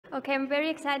Okay, I'm very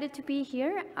excited to be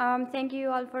here. Thank you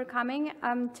all for coming.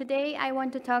 Today I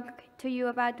want to talk to you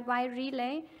about why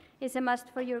Relay is a must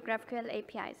for your GraphQL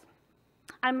APIs.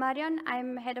 I'm Marion,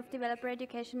 I'm Head of Developer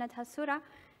Education at Hasura,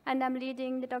 and I'm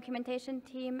leading the documentation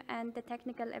team and the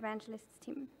technical evangelists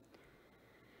team.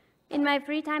 In my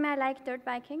free time, I like dirt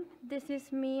biking. This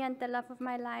is me and the love of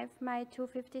my life, my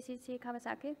 250cc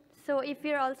Kawasaki. So if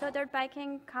you're also dirt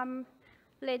biking, come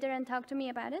later and talk to me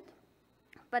about it.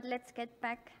 But let's get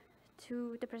back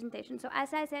to the presentation. So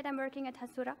as I said, I'm working at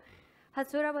Hasura.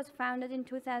 Hasura was founded in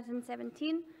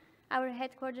 2017. Our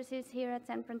headquarters is here at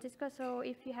San Francisco, so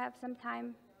if you have some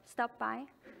time, stop by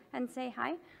and say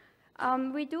hi.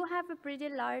 We do have a pretty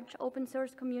large open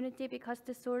source community because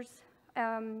the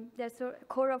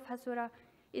core of Hasura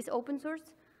is open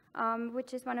source,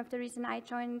 which is one of the reasons I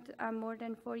joined more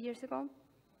than 4 years ago.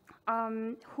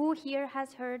 Who here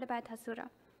has heard about Hasura?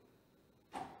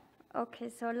 Okay,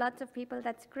 so lots of people,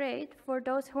 that's great. For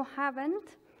those who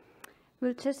haven't,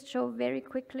 we'll just show very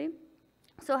quickly.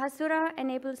 So Hasura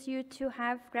enables you to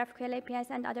have GraphQL APIs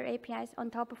and other APIs on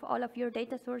top of all of your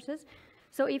data sources.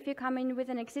 So if you come in with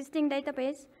an existing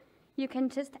database, you can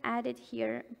just add it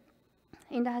here.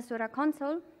 In the Hasura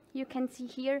console, you can see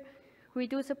here, we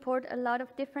do support a lot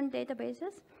of different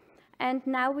databases. And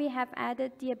now we have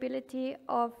added the ability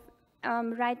of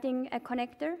writing a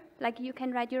connector, like you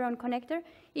can write your own connector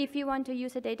if you want to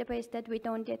use a database that we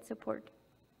don't yet support.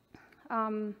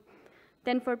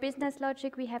 Then for business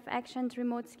logic, we have actions,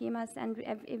 remote schemas, and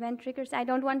event triggers. I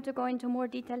don't want to go into more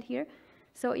detail here,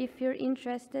 so if you're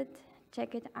interested,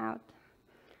 check it out.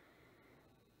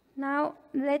 Now,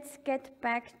 let's get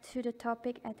back to the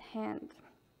topic at hand.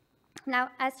 Now,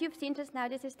 as you've seen just now,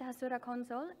 this is the Hasura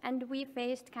console, and we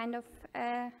faced kind of,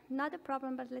 not a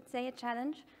problem, but let's say a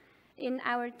challenge in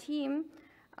our team.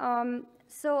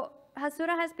 So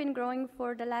Hasura has been growing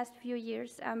for the last few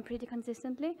years pretty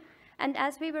consistently. And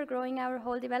as we were growing our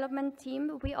whole development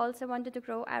team, we also wanted to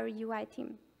grow our UI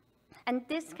team. And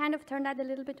this kind of turned out a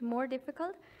little bit more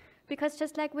difficult because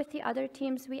just like with the other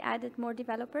teams, we added more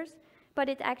developers, but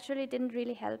it actually didn't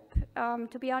really help.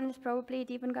 To be honest, probably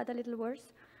it even got a little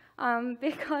worse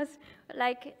because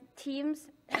like teams,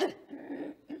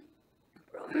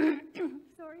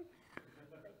 sorry.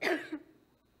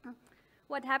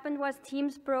 What happened was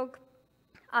teams broke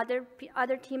other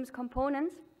teams'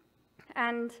 components,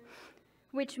 and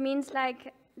which means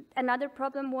like another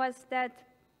problem was that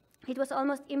it was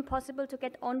almost impossible to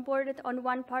get onboarded on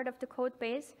one part of the code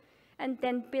base and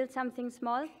then build something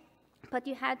small, but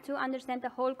you had to understand the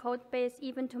whole code base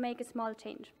even to make a small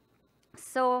change.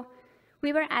 So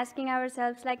we were asking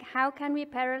ourselves, like, how can we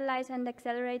parallelize and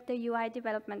accelerate the UI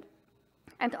development?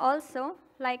 And also,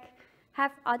 like,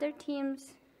 have other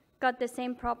teams got the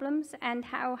same problems and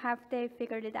how have they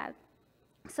figured it out?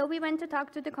 So we went to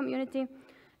talk to the community,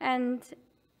 and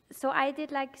so I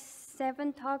did like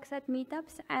 7 talks at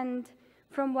meetups, and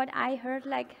from what I heard,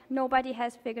 like nobody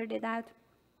has figured it out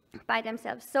by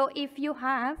themselves. So if you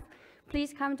have,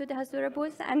 please come to the Hasura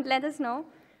booth and let us know,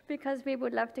 because we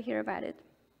would love to hear about it.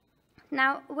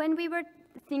 Now, when we were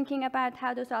thinking about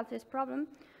how to solve this problem,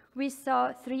 we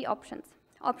saw 3 options.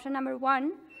 Option number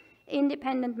 1,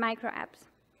 independent micro apps.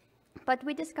 But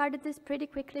we discarded this pretty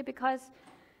quickly because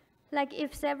like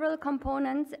if several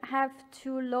components have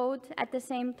to load at the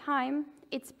same time,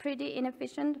 it's pretty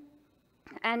inefficient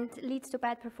and leads to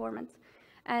bad performance.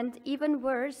 And even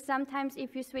worse, sometimes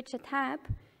if you switch a tab,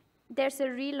 there's a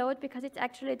reload because it's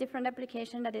actually a different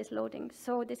application that is loading.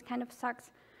 So this kind of sucks.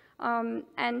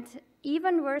 And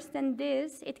even worse than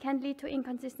this, it can lead to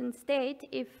inconsistent state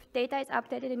if data is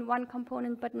updated in one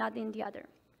component but not in the other.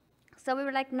 So we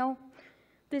were like, no,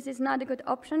 this is not a good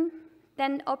option.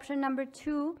 Then option number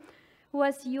 2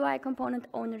 was UI component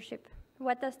ownership.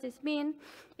 What does this mean?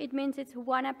 It means it's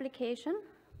one application,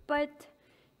 but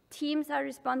teams are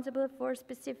responsible for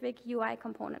specific UI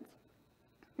components.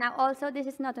 Now also, this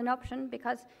is not an option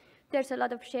because there's a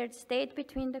lot of shared state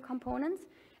between the components,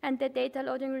 and the data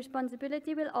loading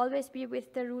responsibility will always be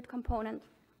with the root component,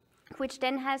 which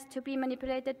then has to be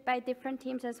manipulated by different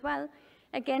teams as well,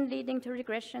 again leading to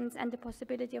regressions and the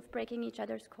possibility of breaking each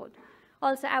other's code.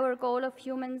 Also, our goal of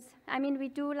humans, I mean, we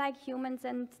do like humans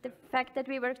and the fact that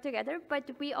we work together, but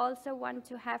we also want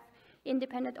to have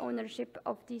independent ownership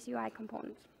of these UI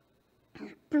components.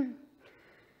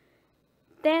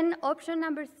 Then option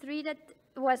number 3, that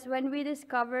was when we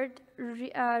discovered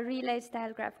Relay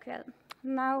style GraphQL.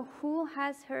 Now, who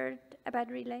has heard about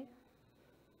Relay?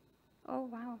 Oh,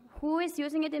 wow. Who is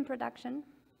using it in production?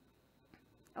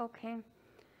 Okay.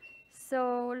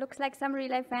 So looks like some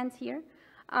Relay fans here.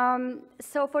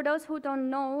 So for those who don't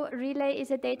know, Relay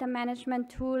is a data management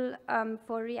tool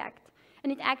for React.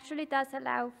 And it actually does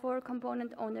allow for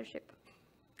component ownership.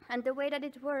 And the way that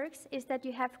it works is that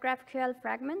you have GraphQL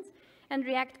fragments and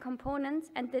React components,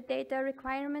 and the data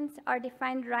requirements are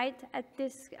defined right at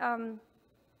this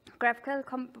GraphQL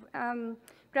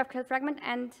fragment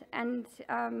and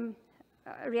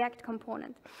React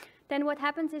component. Then what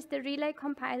happens is the Relay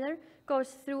compiler goes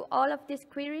through all of these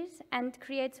queries and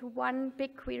creates one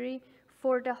big query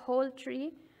for the whole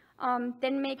tree,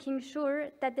 then making sure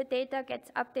that the data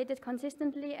gets updated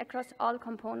consistently across all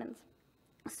components.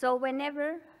 So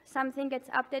whenever something gets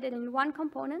updated in one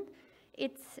component,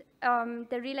 it's,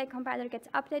 the Relay compiler gets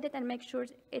updated and makes sure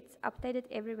it's updated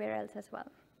everywhere else as well.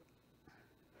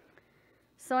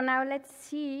 So now let's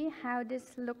see how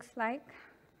this looks like.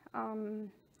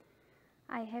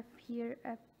 I have here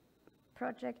a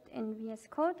project in VS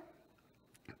Code.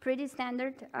 Pretty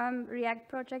standard React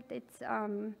project. It's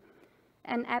an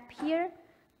app here.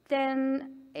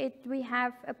 Then we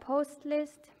have a post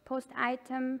list, post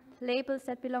item, labels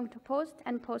that belong to post,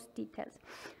 and post details.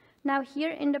 Now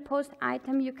here in the post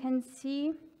item, you can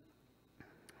see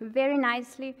very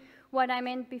nicely what I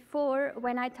meant before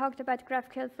when I talked about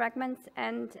GraphQL fragments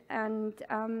and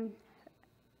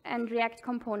React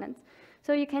components.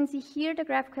 So you can see here the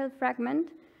GraphQL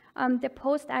fragment. The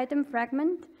post item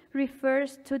fragment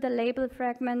refers to the label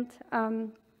fragment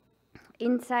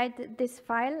inside this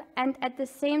file, and at the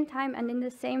same time and in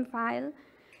the same file,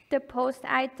 the post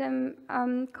item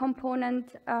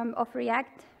component of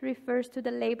React refers to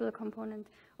the label component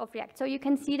of React. So you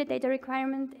can see the data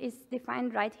requirement is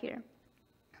defined right here.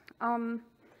 Then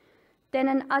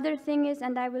another thing is,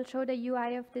 and I will show the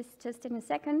UI of this just in a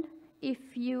second,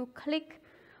 if you click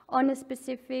on a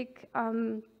specific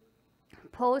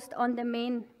post on the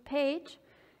main page,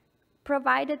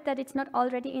 provided that it's not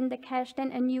already in the cache,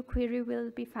 then a new query will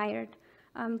be fired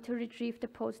to retrieve the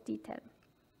post detail.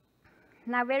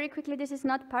 Now, very quickly, this is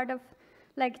not part of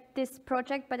this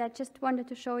project, but I just wanted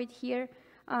to show it here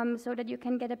so that you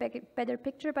can get a better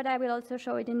picture, but I will also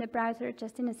show it in the browser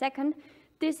just in a second.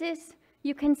 This is,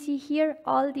 you can see here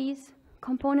all these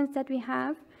components that we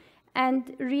have,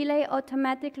 and Relay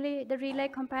automatically, the Relay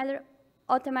compiler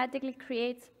automatically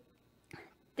creates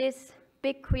this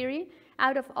big query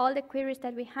out of all the queries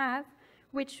that we have,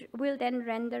 which will then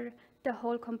render the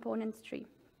whole components tree.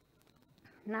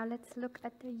 Now let's look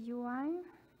at the UI.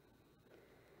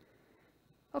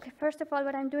 Okay, first of all,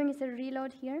 what I'm doing is a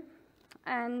reload here.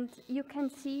 And you can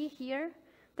see here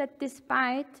that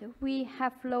despite we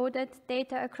have loaded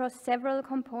data across several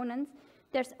components,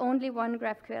 there's only one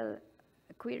GraphQL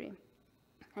query.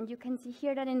 And you can see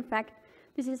here that, in fact,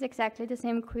 this is exactly the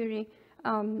same query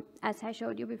as I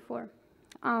showed you before.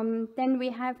 Then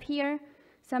we have here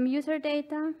some user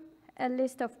data, a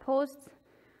list of posts,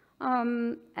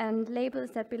 and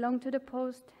labels that belong to the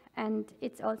post, and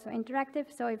it's also interactive.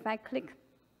 So if I click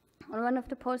on one of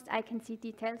the posts, I can see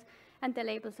details and the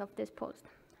labels of this post.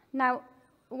 Now,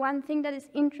 one thing that is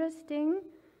interesting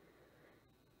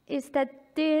is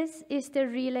that this is the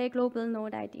Relay Global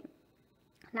Node ID.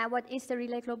 Now, what is the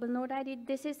Relay Global Node ID?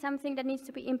 This is something that needs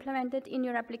to be implemented in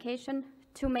your application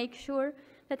to make sure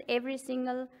that every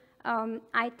single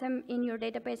item in your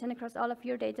database and across all of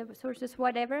your data sources,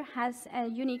 whatever, has a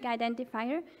unique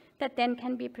identifier that then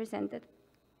can be presented.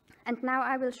 And now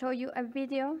I will show you a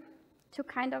video to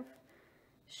kind of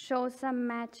show some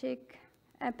magic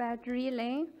about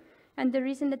Relay. And the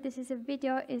reason that this is a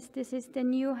video is this is the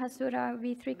new Hasura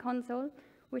v3 console,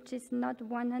 which is not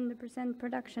 100%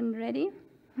 production ready.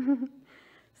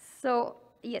 So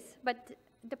yes, but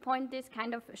the point is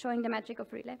kind of showing the magic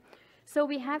of Relay. So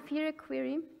we have here a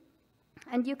query,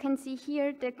 and you can see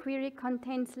here the query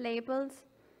contains labels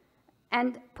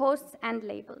and posts and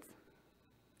labels.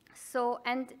 So,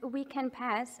 and we can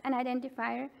pass an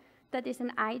identifier that is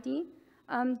an ID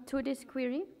to this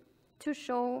query to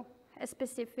show a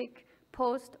specific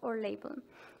post or label.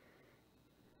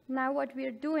 Now what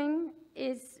we're doing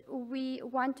is we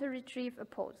want to retrieve a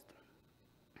post.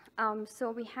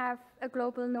 So we have a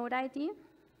global node ID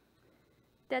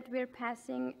that we're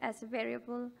passing as a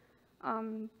variable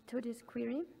to this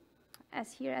query,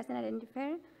 as here as an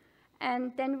identifier.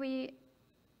 And then we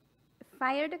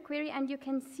fire the query, and you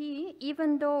can see,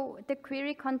 even though the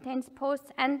query contains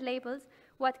posts and labels,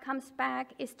 what comes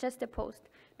back is just a post.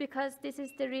 Because this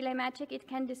is the Relay magic, it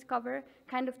can discover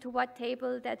kind of to what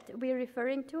table that we're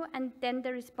referring to, and then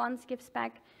the response gives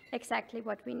back exactly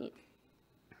what we need.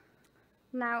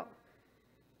 Now,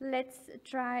 let's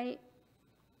try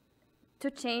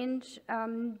to change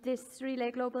this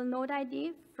Relay Global Node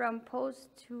ID from post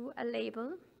to a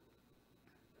label.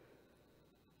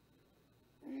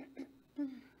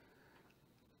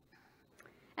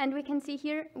 And we can see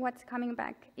here what's coming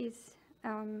back is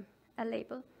a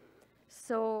label.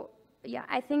 So yeah,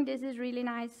 I think this is really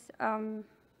nice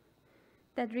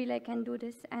that Relay can do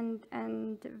this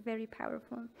and very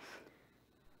powerful.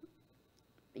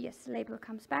 Yes, label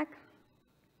comes back.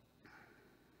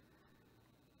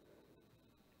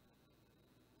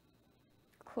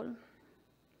 Cool.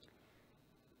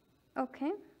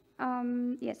 Okay.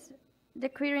 Yes, the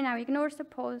query now ignores the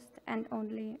post and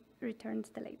only returns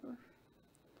the label.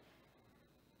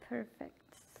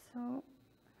 Perfect. So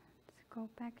let's go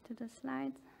back to the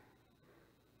slides.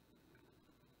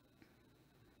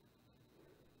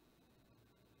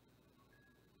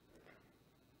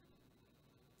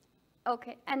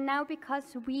 Okay, and now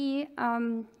because we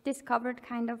discovered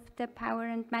kind of the power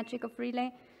and magic of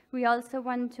Relay, we also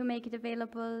want to make it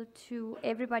available to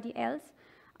everybody else.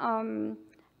 And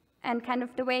kind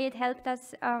of the way it helped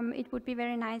us, it would be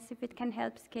very nice if it can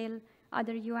help scale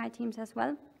other UI teams as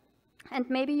well. And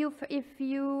maybe if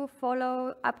you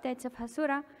follow updates of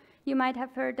Hasura, you might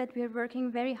have heard that we're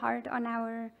working very hard on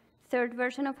our third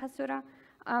version of Hasura,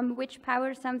 which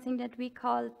powers something that we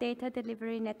call data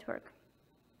delivery network.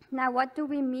 Now, what do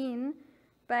we mean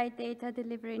by data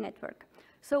delivery network?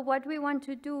 So what we want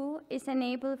to do is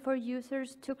enable for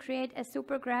users to create a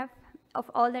supergraph of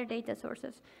all their data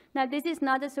sources. Now, this is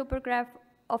not a supergraph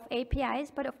of APIs,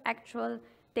 but of actual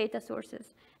data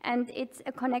sources. And it's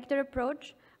a connector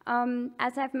approach.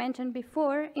 As I've mentioned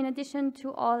before, in addition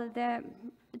to all the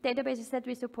databases that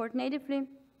we support natively,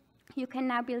 you can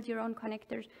now build your own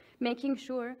connectors, making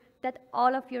sure that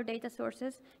all of your data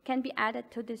sources can be added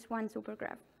to this one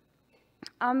supergraph.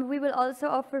 We will also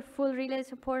offer full Relay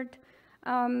support,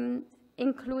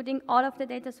 including all of the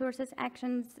data sources,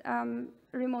 actions,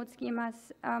 remote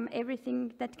schemas,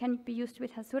 everything that can be used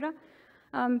with Hasura,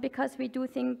 because we do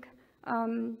think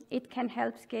it can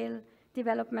help scale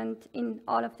development in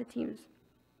all of the teams.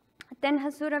 Then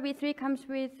Hasura v3 comes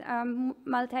with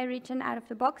multi-region out of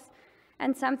the box,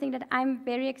 and something that I'm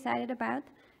very excited about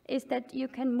is that you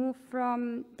can move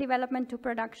from development to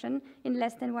production in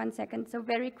less than 1 second. So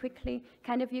very quickly,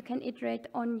 kind of you can iterate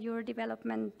on your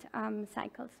development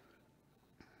cycles.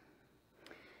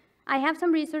 I have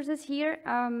some resources here,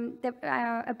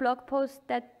 a blog post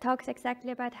that talks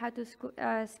exactly about how to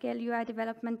scale UI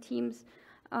development teams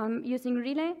using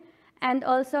Relay, and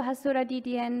also Hasura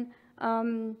DDN,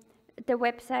 the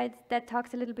website that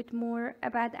talks a little bit more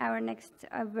about our next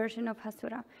version of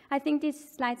Hasura. I think these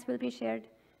slides will be shared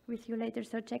with you later,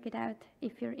 so check it out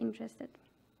if you're interested.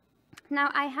 Now,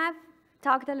 I have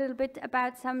talked a little bit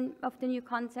about some of the new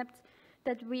concepts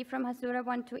that we from Hasura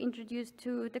want to introduce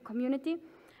to the community.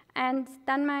 And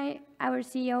Danmai, our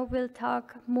CEO, will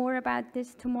talk more about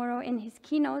this tomorrow in his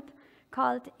keynote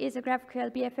called "Is a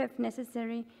GraphQL BFF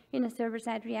Necessary in a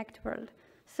Server-Side React World?"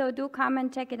 So do come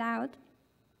and check it out,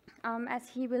 as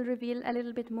he will reveal a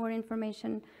little bit more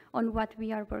information on what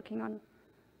we are working on.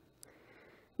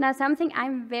 Now, something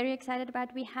I'm very excited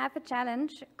about, we have a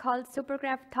challenge called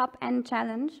Supergraph Top N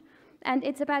Challenge, and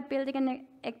it's about building and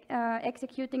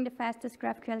executing the fastest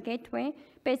GraphQL gateway,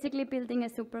 basically building a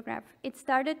supergraph. It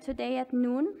started today at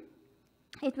noon.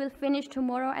 It will finish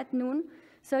tomorrow at noon.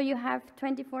 So you have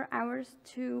 24 hours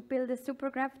to build a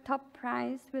supergraph. Top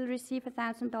prize will receive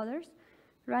 $1,000.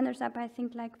 Runners up, I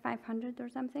think, like 500 or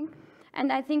something.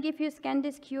 And I think if you scan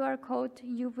this QR code,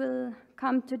 you will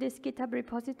come to this GitHub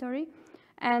repository,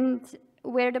 and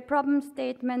where the problem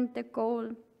statement, the goal,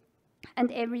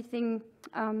 and everything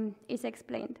is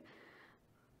explained.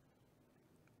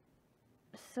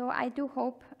 So I do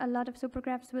hope a lot of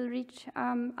supergraphs will reach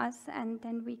us, and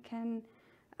then we can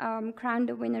crown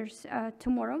the winners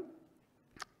tomorrow.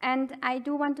 And I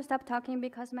do want to stop talking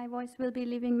because my voice will be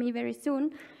leaving me very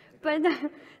soon. But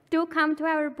do come to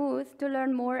our booth to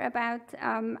learn more about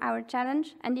our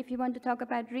challenge. And if you want to talk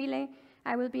about Relay,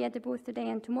 I will be at the booth today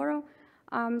and tomorrow.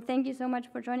 Thank you so much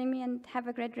for joining me, and have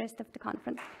a great rest of the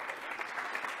conference.